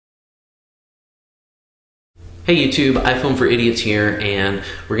Hey YouTube, iPhone for Idiots here, and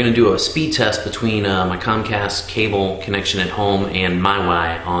we're going to do a speed test between my Comcast cable connection at home and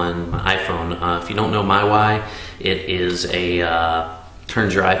MyWi on my iPhone. If you don't know MyWi, it is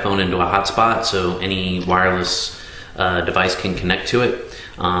turns your iPhone into a hotspot, so any wireless device can connect to it.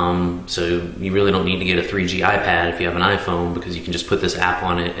 So you really don't need to get a 3G iPad if you have an iPhone, because you can just put this app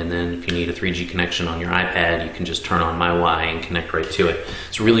on it, and then if you need a 3G connection on your iPad, you can just turn on MyWi and connect right to it.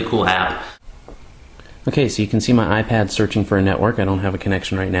 It's a really cool app. Okay, so you can see my iPad searching for a network. I don't have a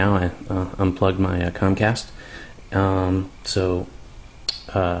connection right now. I unplugged my Comcast. MyWi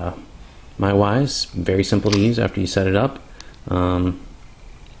is very simple to use after you set it up.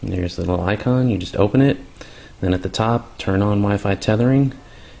 There's the little icon. You just open it. Then at the top, turn on Wi-Fi tethering,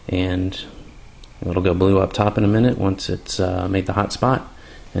 and it'll go blue up top in a minute once it's made the hotspot.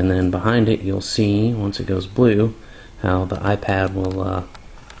 And then behind it, you'll see, once it goes blue, how the iPad will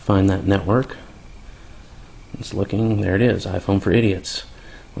find that network. It's looking, there it is, iPhone for Idiots.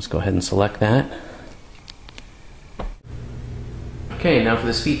 Let's go ahead and select that. Okay, now for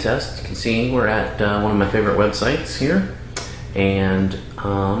the speed test. You can see we're at one of my favorite websites here. And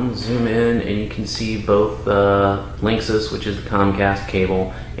zoom in and you can see both Linksys, which is the Comcast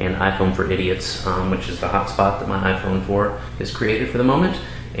cable, and iPhone for Idiots, which is the hotspot that my iPhone 4 is created for the moment.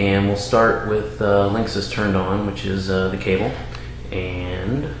 And we'll start with Linksys turned on, which is the cable.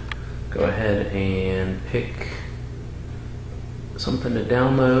 And go ahead and pick something to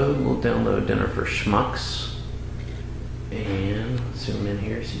download. We'll download Dinner for Schmucks. And zoom in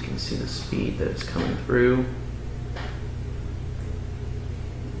here so you can see the speed that it's coming through.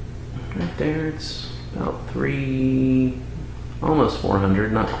 Right there, it's about almost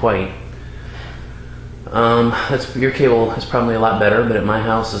 400, not quite. Your cable is probably a lot better, but at my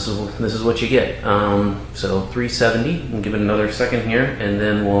house, this is what you get. So 370. We'll give it another second here, and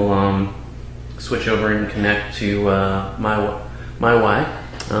then we'll switch over and connect to MyWi.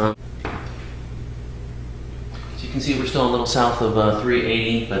 So you can see we're still a little south of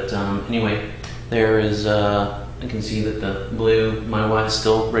 380, but anyway, there is. You can see that the blue MyWi is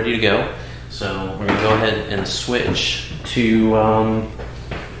still ready to go. So we're going to go ahead and switch to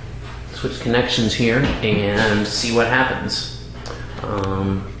switch connections here and see what happens.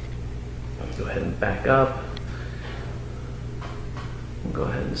 I'll go ahead and back up. We'll go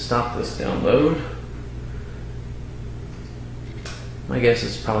ahead and stop this download. My guess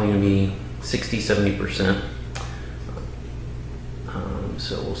is probably going to be 60–70%.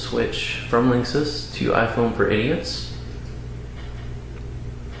 So we'll switch from Linksys to iPhone for Idiots.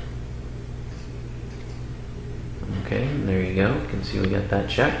 Okay, there you go. You can see we got that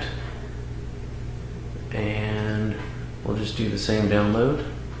checked. And we'll just do the same download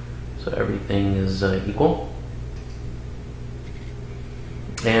so everything is equal.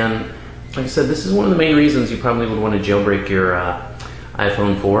 And like I said, this is one of the main reasons you probably would want to jailbreak your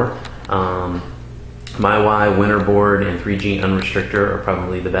iPhone 4. MyWi, Winterboard, and 3G Unrestricted are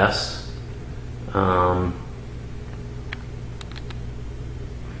probably the best.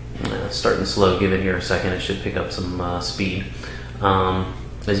 Starting slow, give it here a second, it should pick up some speed.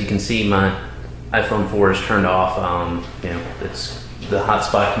 As you can see, my iPhone 4 is turned off. The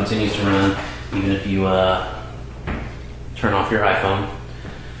hotspot continues to run even if you turn off your iPhone.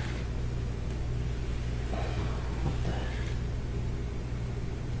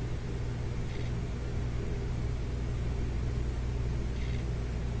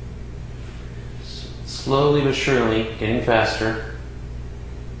 Slowly but surely, getting faster.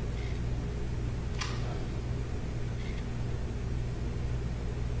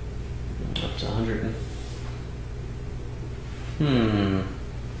 Up to 100.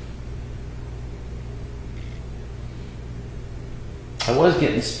 I was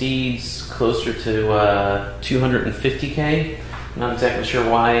getting speeds closer to 250K. Not exactly sure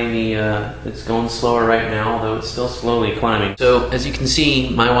why it's going slower right now, although it's still slowly climbing. So as you can see,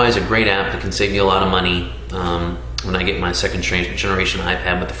 MyWi is a great app that can save you a lot of money. When I get my second generation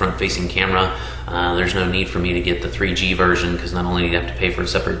iPad with the front-facing camera, there's no need for me to get the 3G version, because not only do you have to pay for a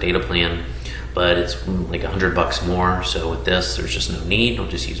separate data plan, but it's like $100 more. So with this, there's just no need. I'll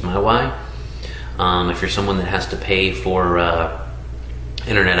just use MyWi. If you're someone that has to pay for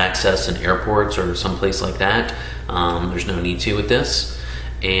internet access in airports or someplace like that, there's no need to with this.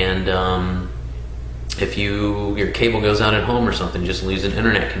 And if your cable goes out at home or something, just lose an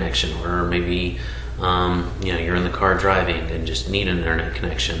internet connection, or maybe you're in the car driving and just need an internet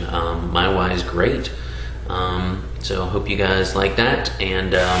connection, MyWi is great. So I hope you guys like that.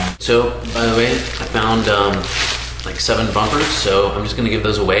 And so by the way, I found like 7 bumpers, so I'm just gonna give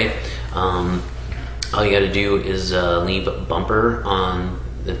those away. All you got to do is leave a bumper on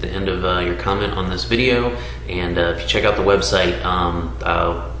at the end of your comment on this video. And if you check out the website,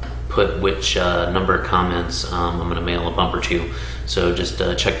 I'll put which number of comments I'm going to mail a bumper to. So just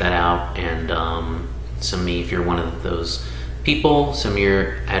check that out, and send me, if you're one of those people, send me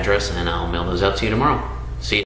your address and I'll mail those out to you tomorrow.